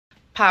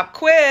Pop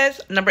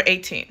quiz number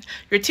 18.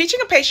 You're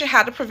teaching a patient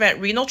how to prevent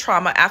renal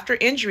trauma after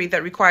injury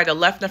that required a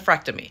left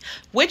nephrectomy.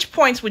 Which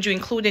points would you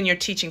include in your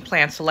teaching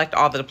plan? Select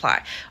all that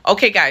apply.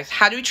 Okay, guys,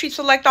 how do we treat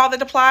select all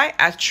that apply?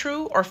 As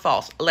true or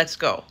false? Let's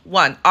go.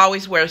 1.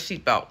 Always wear a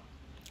seatbelt.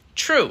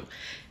 True.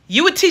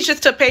 You would teach this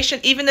to a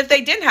patient even if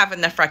they didn't have a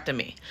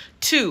nephrectomy.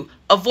 2.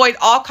 Avoid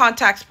all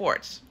contact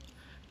sports.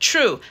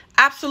 True.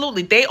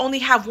 Absolutely. They only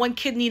have one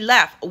kidney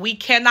left. We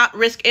cannot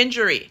risk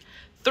injury.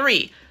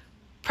 3.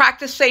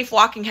 Practice safe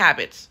walking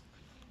habits.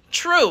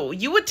 True.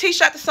 You would teach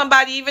that to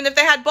somebody even if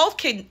they had both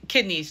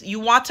kidneys. You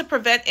want to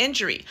prevent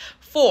injury.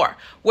 4.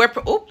 Wear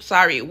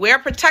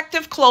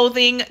protective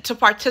clothing to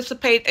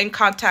participate in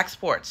contact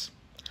sports.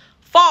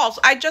 False.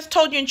 I just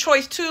told you in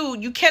choice 2,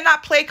 you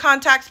cannot play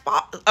contact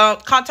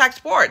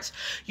sports.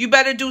 You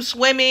better do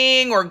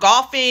swimming or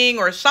golfing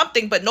or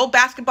something, but no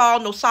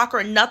basketball, no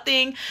soccer,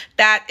 nothing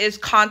that is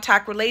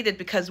contact related,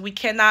 because we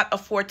cannot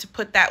afford to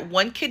put that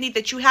one kidney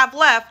that you have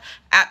left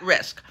at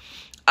risk.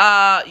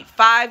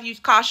 5, use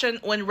caution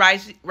when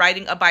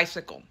riding a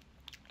bicycle.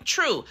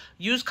 True.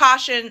 Use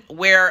caution,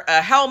 wear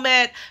a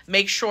helmet,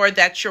 make sure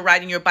that you're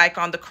riding your bike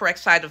on the correct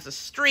side of the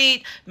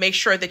street, make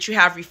sure that you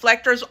have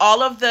reflectors.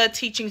 All of the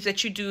teachings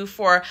that you do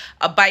for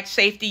a bike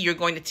safety, you're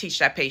going to teach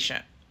that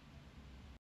patient.